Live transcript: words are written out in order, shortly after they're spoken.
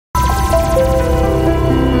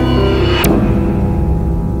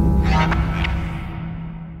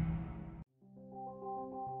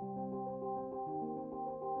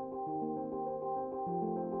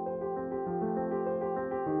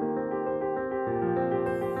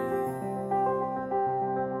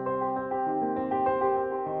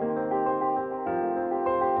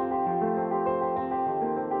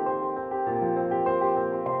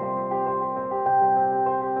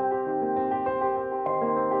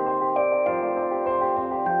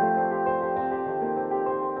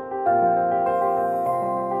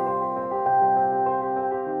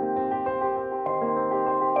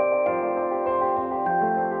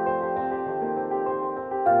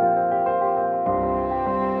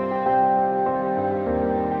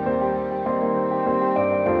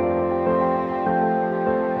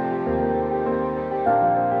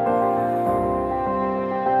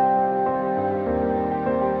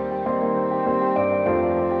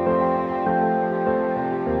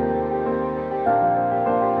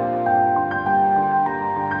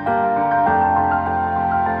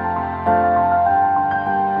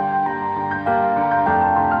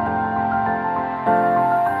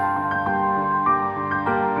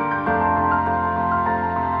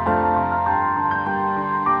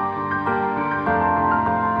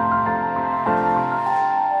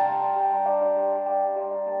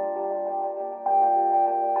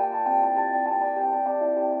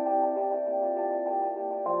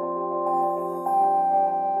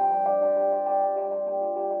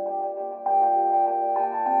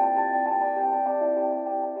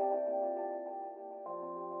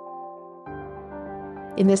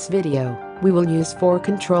In this video, we will use 4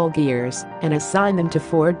 control gears and assign them to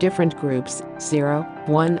 4 different groups, 0,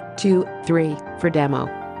 1, 2, 3, for demo.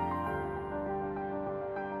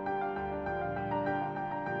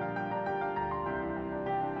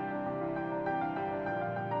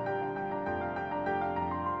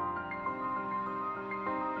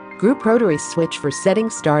 Group rotary switch for setting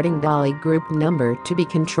starting DALI group number to be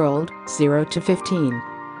controlled, 0 to 15.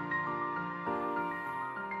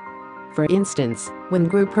 For instance, when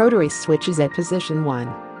group rotary switch is at position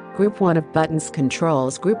 1, group 1 of buttons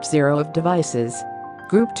controls group 0 of devices.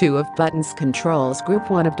 Group 2 of buttons controls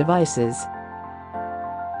group 1 of devices.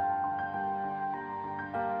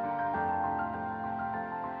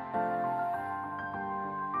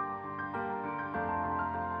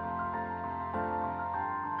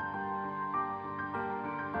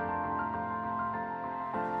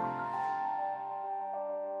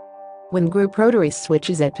 When group rotary switch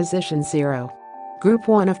is at position 0, group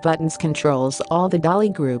 1 of buttons controls all the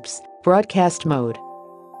DALI groups, broadcast mode.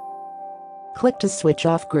 Click to switch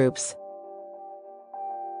off groups.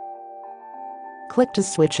 Click to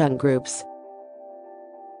switch on groups.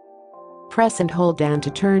 Press and hold down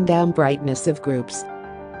to turn down brightness of groups.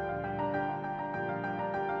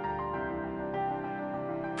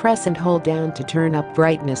 Press and hold down to turn up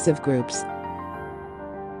brightness of groups.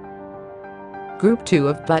 Group 2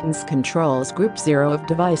 of buttons controls group 0 of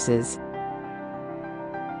devices.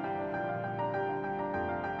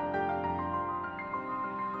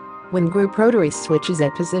 When group rotary switch is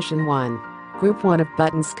at position 1, group 1 of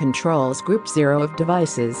buttons controls group 0 of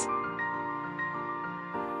devices.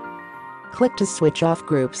 Click to switch off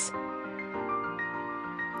groups.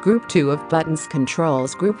 Group 2 of buttons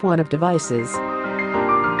controls group 1 of devices.